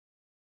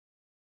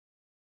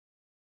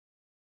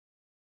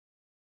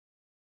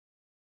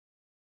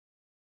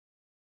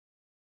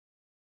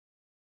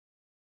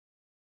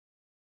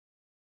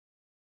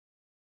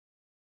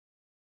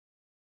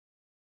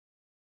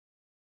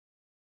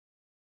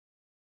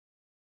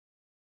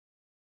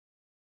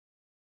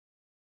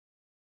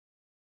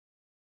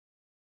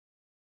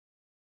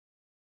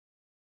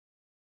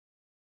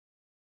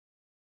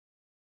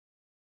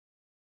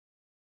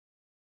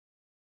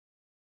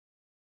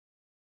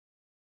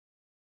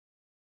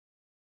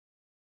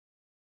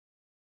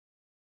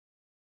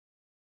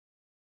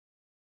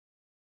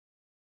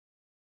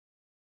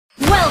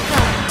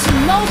Welcome to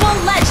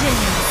Mobile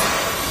Legends!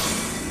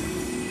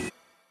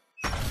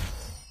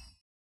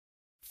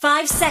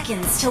 5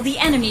 seconds till the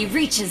enemy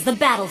reaches the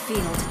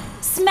battlefield.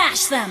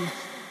 Smash them!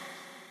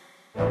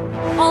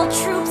 All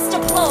troops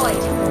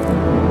deployed!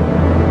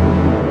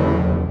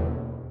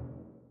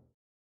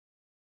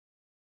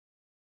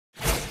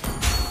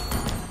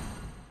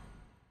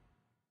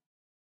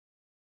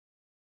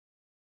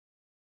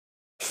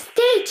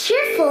 Stay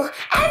cheerful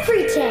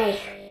every day.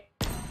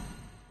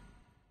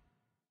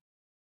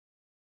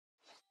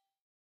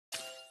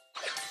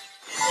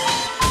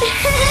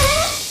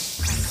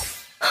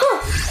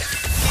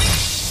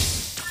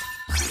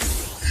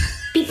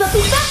 Beep up,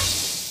 beep up.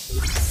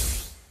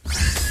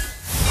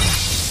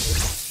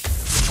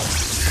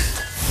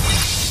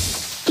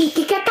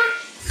 Kiki kaka,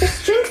 the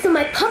strings of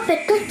my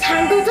puppet got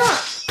tangled up.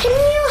 Can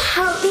you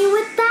help me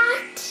with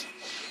that?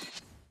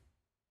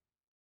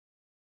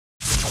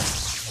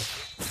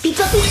 Beep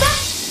up, beep up.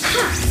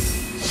 Ha!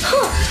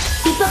 Huh!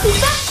 Beep up,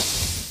 beep up.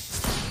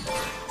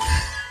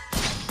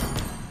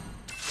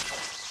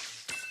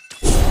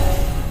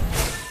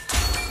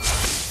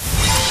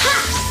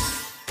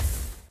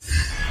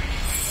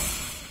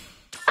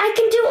 I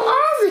can do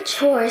all the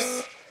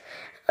chores,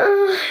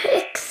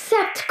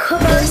 except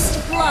cooking.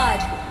 First blood!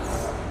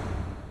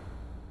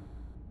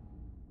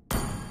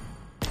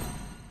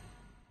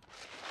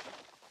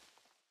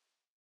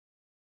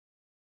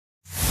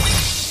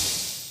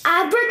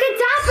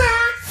 Abracadabra!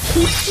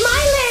 Keep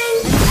smiling!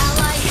 An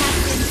ally has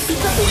been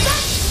slain.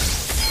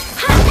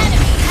 Ha! An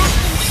enemy has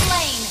been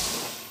slain.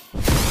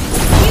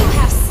 You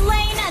have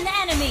slain an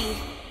enemy.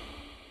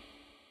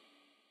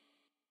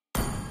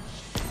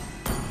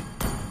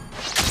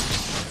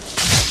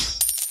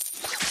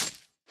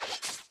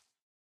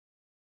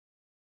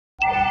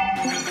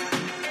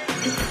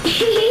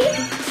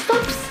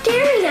 Stop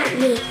staring at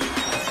me.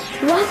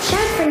 Watch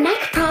out for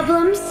neck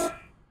problems.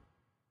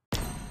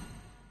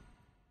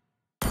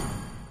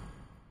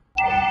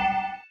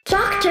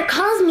 Doctor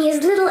calls me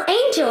his little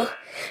angel,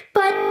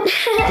 but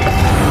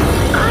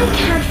I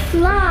can't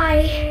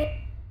fly.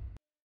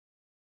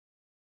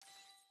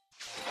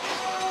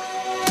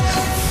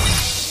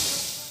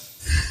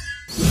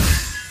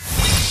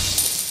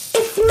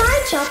 It's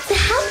my job to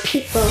help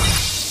people.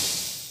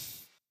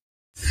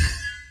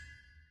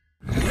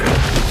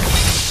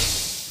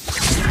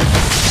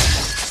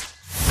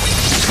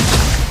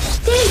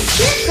 Stay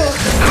cheerful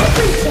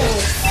every day.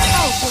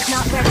 Ult is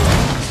not ready.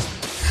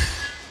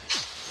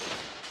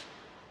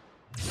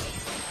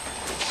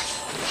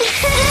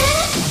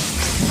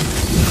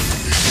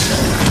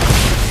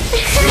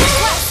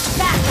 Request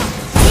backup.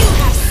 You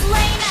have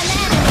slain an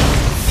enemy.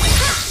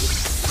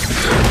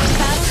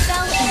 Battle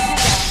spell in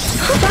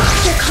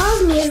Doctor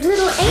calls me his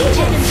little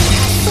angel. enemy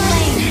has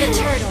slain the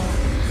turtle.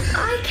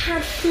 I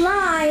can't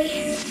fly.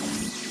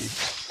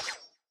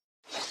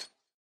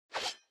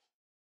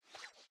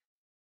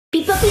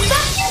 Beep up, beep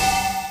up.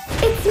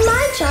 It's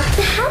my job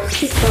to help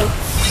people.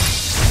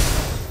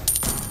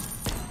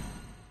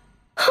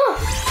 Huh.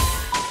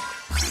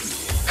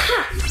 Ha.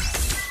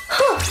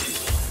 Huh.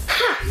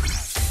 Ha.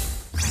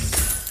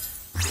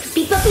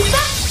 Beep up, beep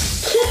up.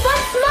 Keep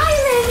on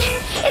smiling.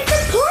 It's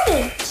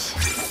important.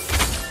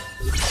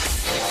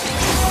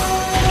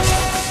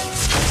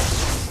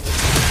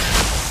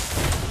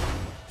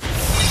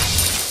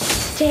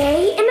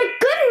 Stay in a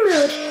good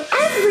mood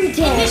every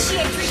day.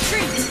 Initiate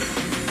retreat.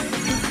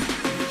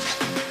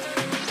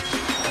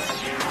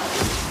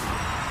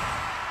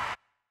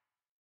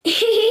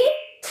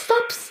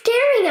 Stop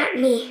staring at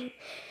me.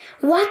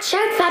 Watch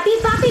out, Fappy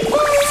Fappy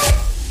boy.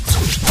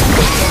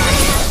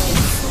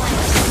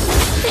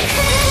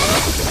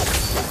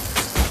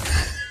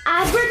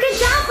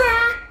 Abracadabra.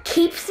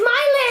 Keep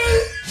smiling.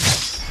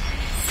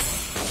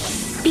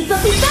 Beep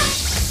up, beep up.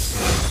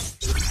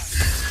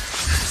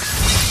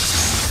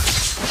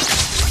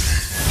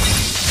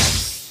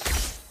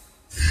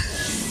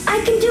 I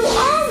can do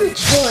all the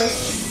chores,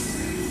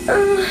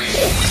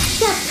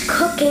 except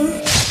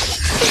cooking.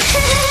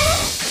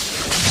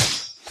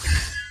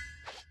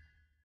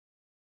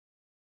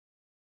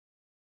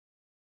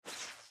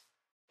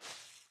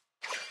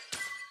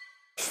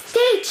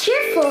 Stay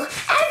cheerful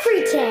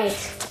every day.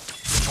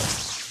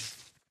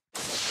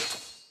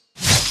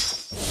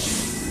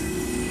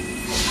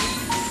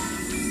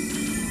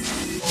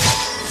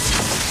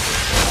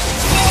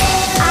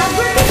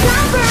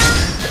 Abracadabra!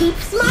 Keep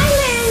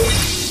smiling!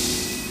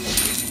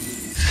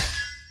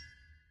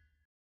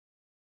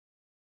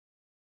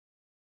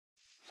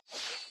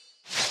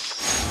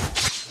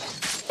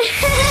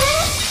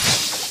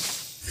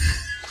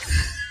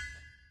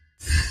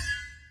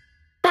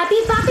 Papi,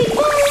 papi,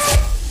 boy!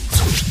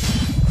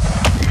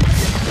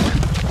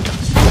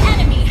 An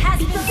enemy has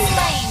been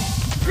slain.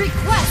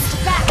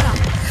 Request backup.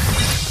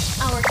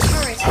 Our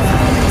turret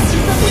has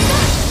been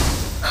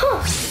Huh.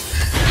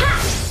 Ha.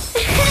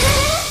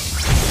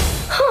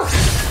 Huh.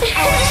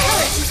 Our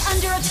turret is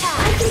under I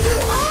attack. can do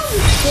all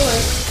the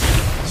chores,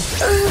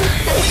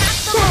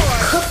 except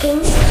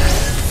cooking.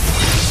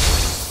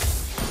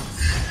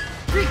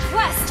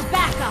 Request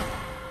backup.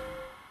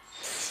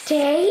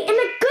 Stay in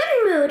a good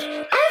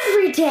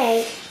every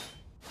day.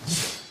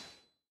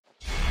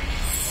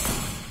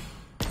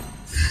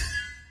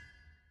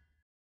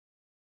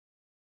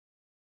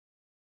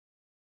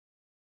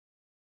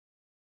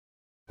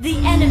 The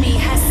enemy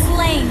has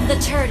slain the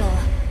turtle.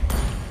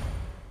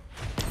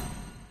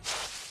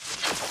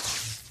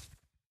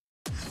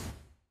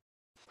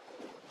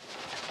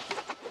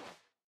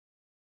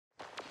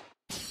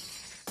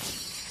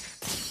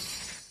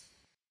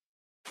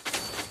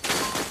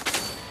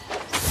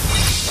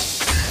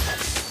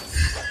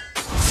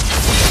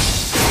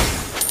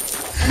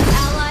 An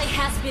ally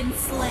has been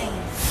slain.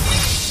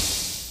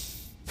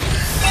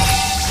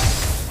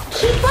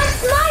 Keep on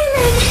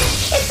smiling!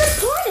 It's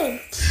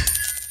important!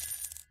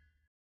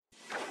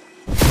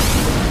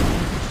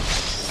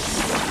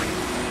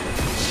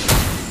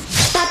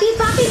 Bappy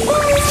Bappy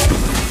Boy!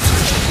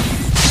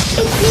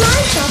 It's my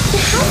job to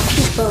help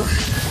people.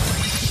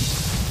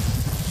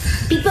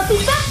 Beep Bappy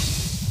Bap!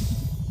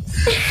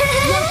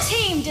 Your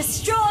team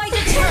destroyed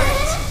a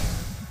turret.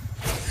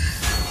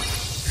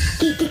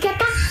 Geeky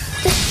Kaka,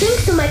 the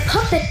strings of my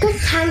puppet got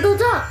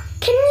tangled up.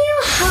 Can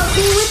you help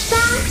me with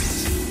that?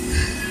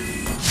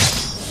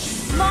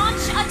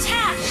 Launch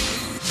attack.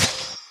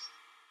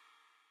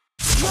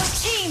 Your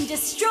team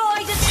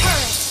destroyed a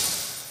turret.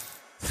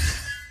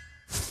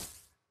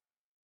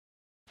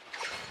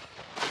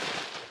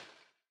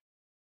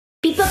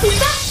 Beep Bappy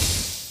Bap!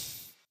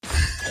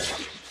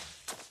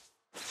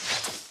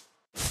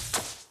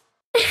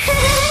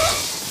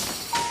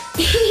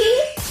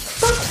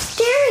 Stop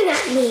staring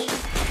at me.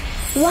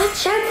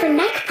 Watch out for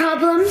neck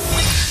problems.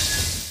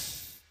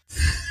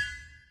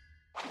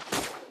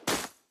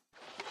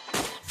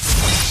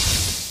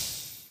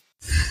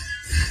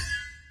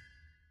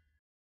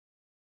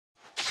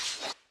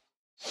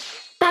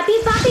 Bappy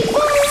Bappy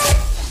Boy!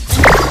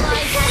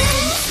 Ally has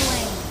been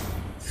slain.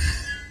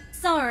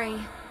 Sorry.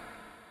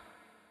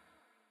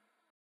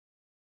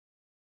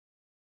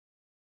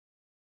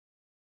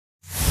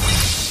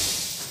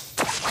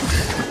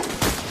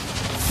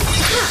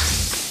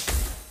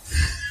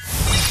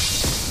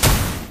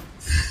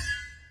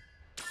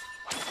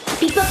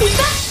 Beep Bappy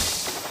Bap!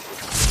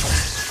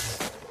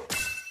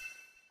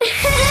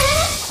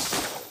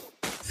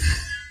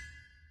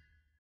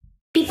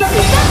 Beep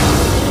Bappy Bap!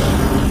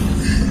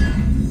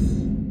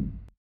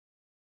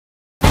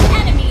 An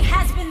enemy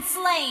has been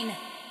slain.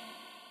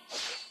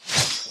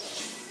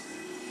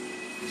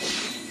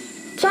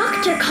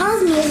 Doctor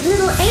calls me his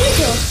little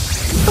angel,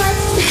 but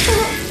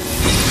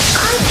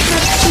I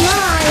can't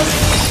fly.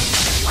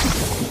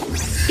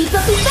 Beep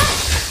Bappy Bap!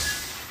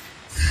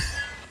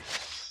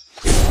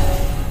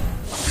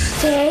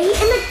 Stay in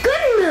a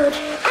good mood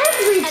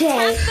every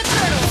day. Attack the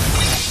turtle.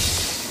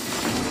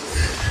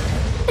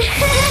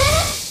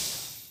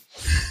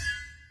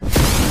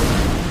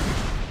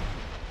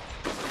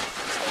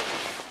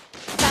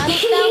 Battle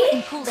spell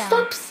and cooldown.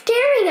 Stop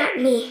staring at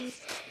me.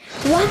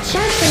 Watch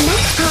out for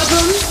neck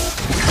problems.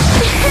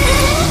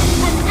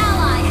 An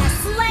ally has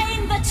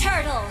slain the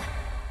turtle.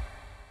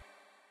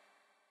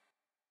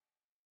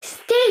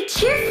 Stay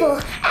cheerful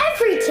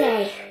every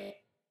day.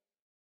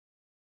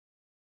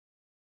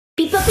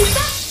 Beep Bappy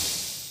Bap!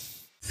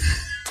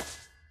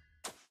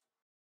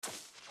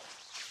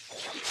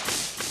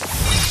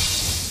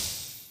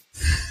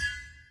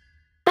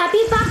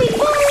 Bappy Bappy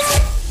Boy!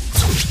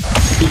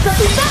 Beep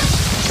Bappy Bap!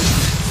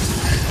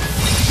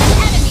 An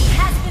enemy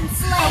has been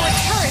slain. Our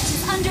turret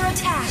is under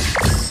attack.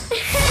 An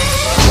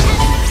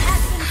enemy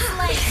has been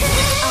slain.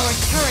 Our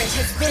turret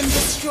has been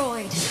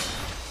destroyed.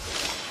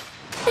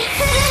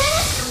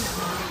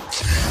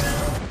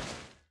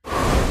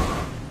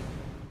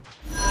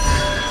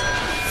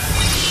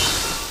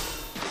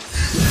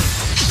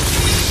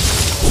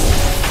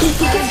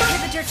 Our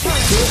inhibitor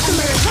turret is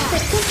under attack.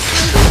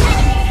 An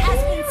enemy has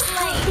been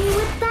slain.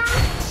 With that?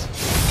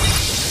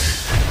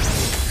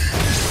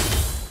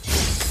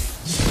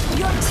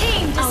 Your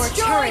team destroyed Our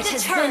turret a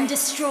has turret. been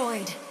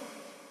destroyed.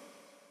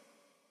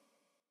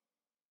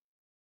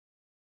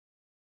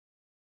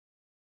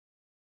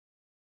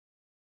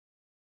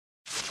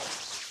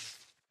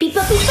 Beep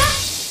Bappy Bap!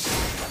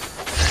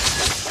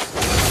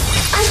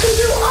 I can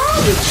do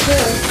all the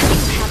chores. You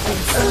have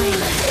been slain.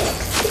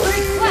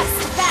 Request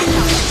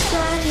backup.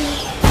 Daddy.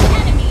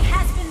 An enemy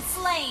has been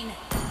slain.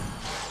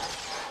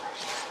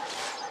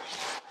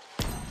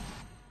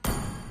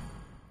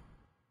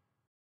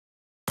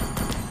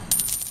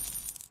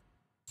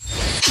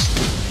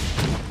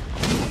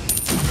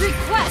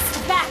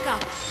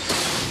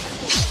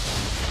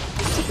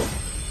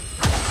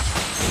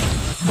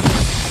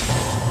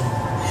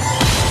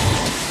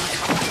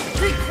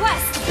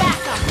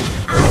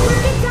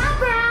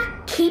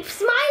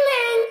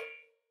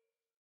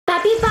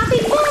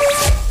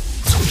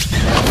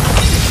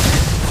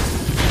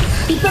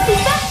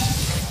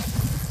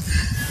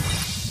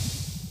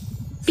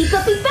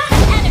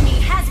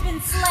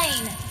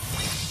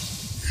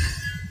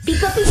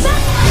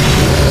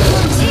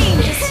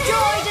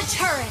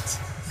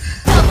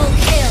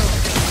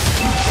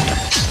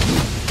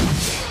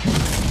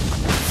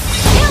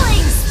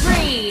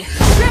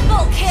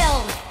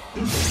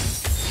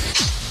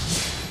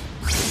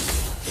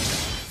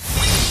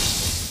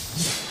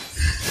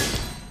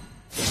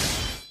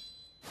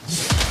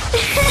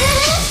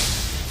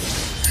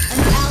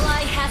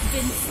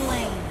 been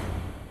slain.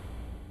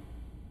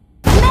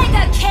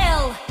 Mega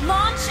kill!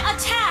 Launch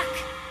attack!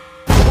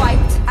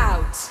 Wiped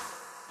out.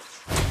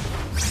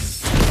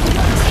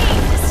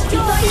 Team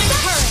destroy the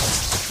turret!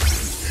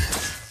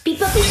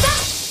 Beep up, beep up.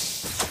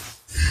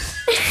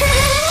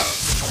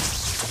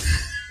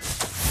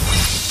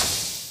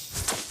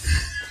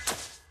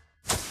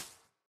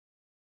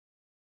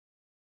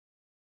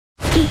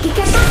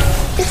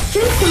 The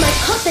strings of my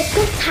puppet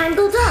got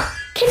tangled up.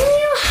 Can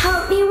you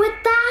help me with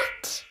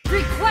that?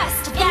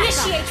 Request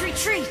backup. Initiate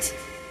retreat!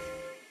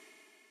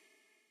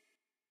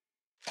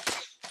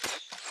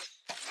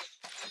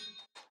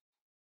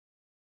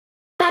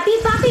 Bappy,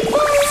 bappy,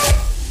 boy!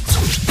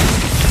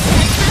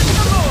 Attack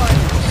the Lord!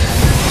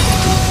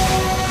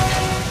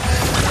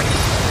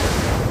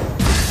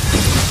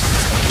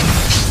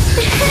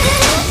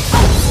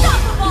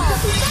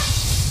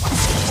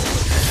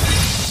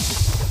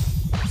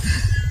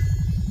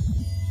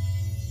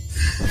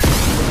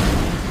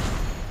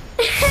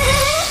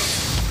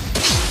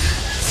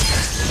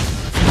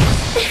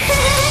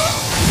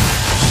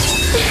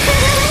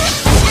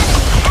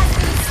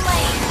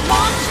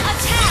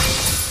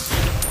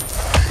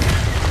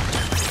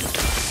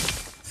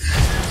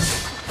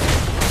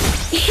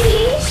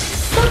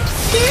 Stop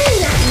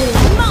staring at me!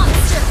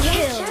 Monster Watch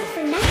kill! out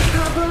for neck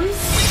problems.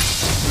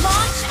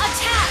 Launch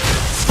attack!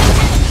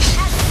 Enemy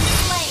has been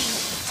slain!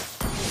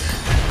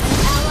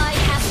 Ally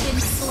has been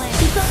slain.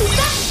 Beep up, beep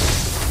up.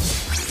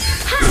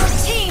 Your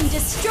team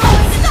destroyed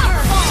the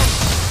turret!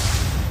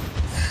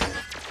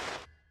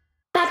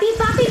 Bappy,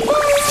 bappy,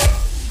 boy!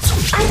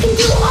 I can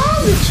do all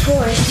the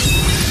chores.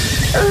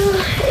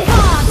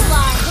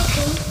 Godlike!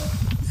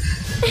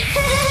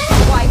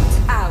 Wiped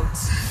out.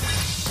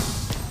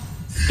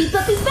 Beep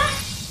up, beep up.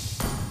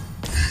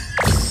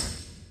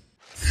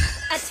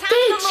 Attack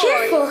Stay the Lord!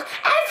 cheerful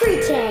every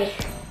day.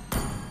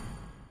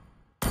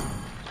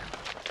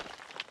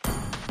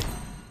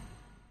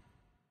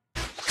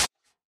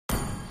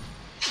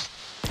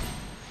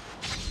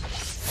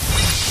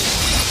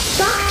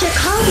 Doctor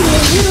called me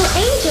a little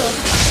angel,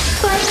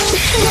 but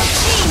Your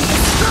team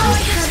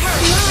destroyed the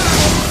turret!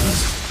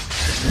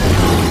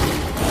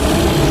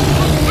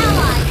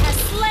 Ally has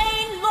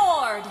slain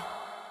Lord!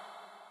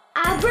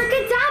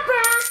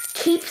 abracadabra,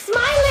 keep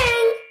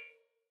smiling.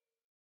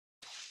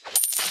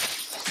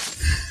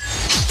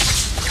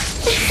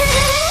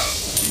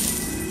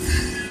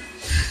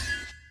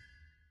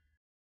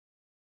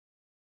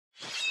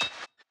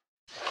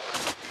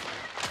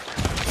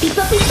 Beep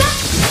up, beep up.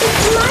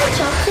 It's my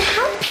job to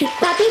help you,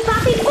 bappy,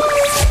 bappy, boy.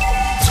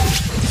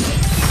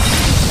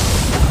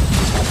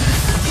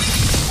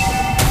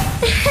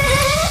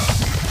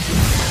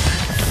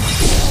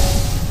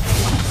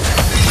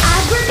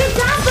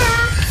 Abracadabra,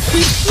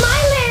 keep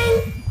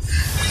smiling.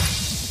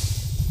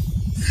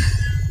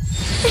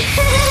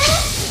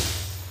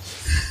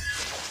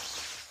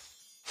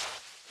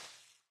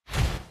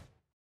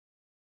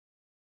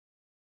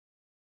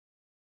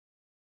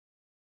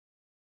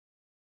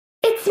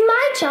 It's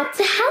my job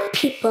to help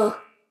people.